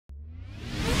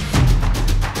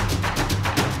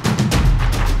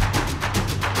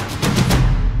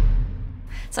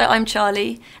So I'm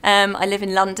Charlie, I live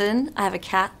in London, I have a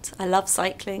cat, I love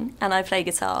cycling and I play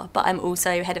guitar, but I'm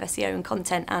also Head of SEO and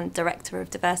Content and Director of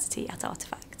Diversity at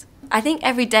Artefact. I think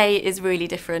every day is really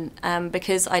different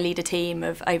because I lead a team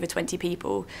of over 20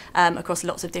 people across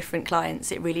lots of different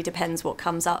clients. It really depends what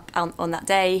comes up on that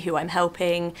day, who I'm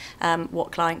helping,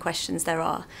 what client questions there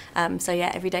are. So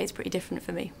yeah, every day is pretty different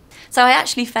for me. So I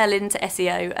actually fell into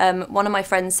SEO. One of my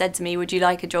friends said to me, would you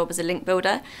like a job as a link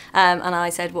builder? And I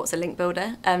said, what's a link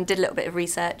builder? Did a little bit of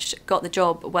research, got the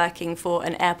job working for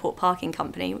an airport parking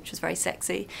company, which was very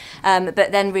sexy,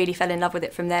 but then really fell in love with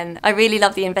it from then. I really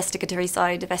love the investigatory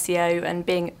side of SEO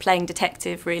and playing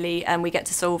detective really, and we get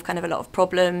to solve kind of a lot of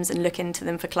problems and look into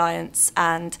them for clients,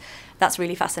 and that's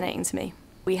really fascinating to me.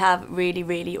 We have really,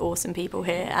 really awesome people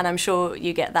here, and I'm sure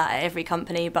you get that at every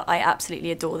company, but I absolutely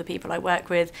adore the people I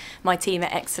work with. My team are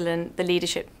excellent, the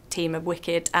leadership team are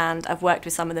wicked, and I've worked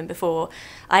with some of them before.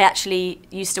 I actually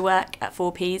used to work at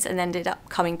 4Ps and ended up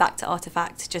coming back to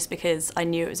Artefact just because I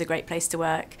knew it was a great place to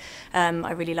work.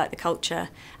 I really like the culture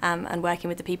and working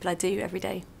with the people I do every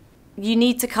day. You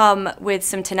need to come with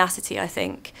some tenacity, I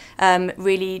think,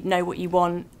 really know what you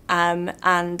want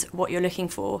and what you're looking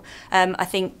for. I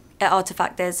think at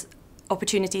Artefact there's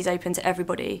opportunities open to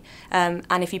everybody,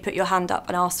 and if you put your hand up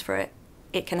and ask for it,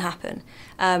 it can happen.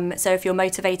 So if you're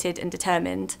motivated and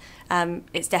determined,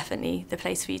 it's definitely the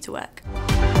place for you to work.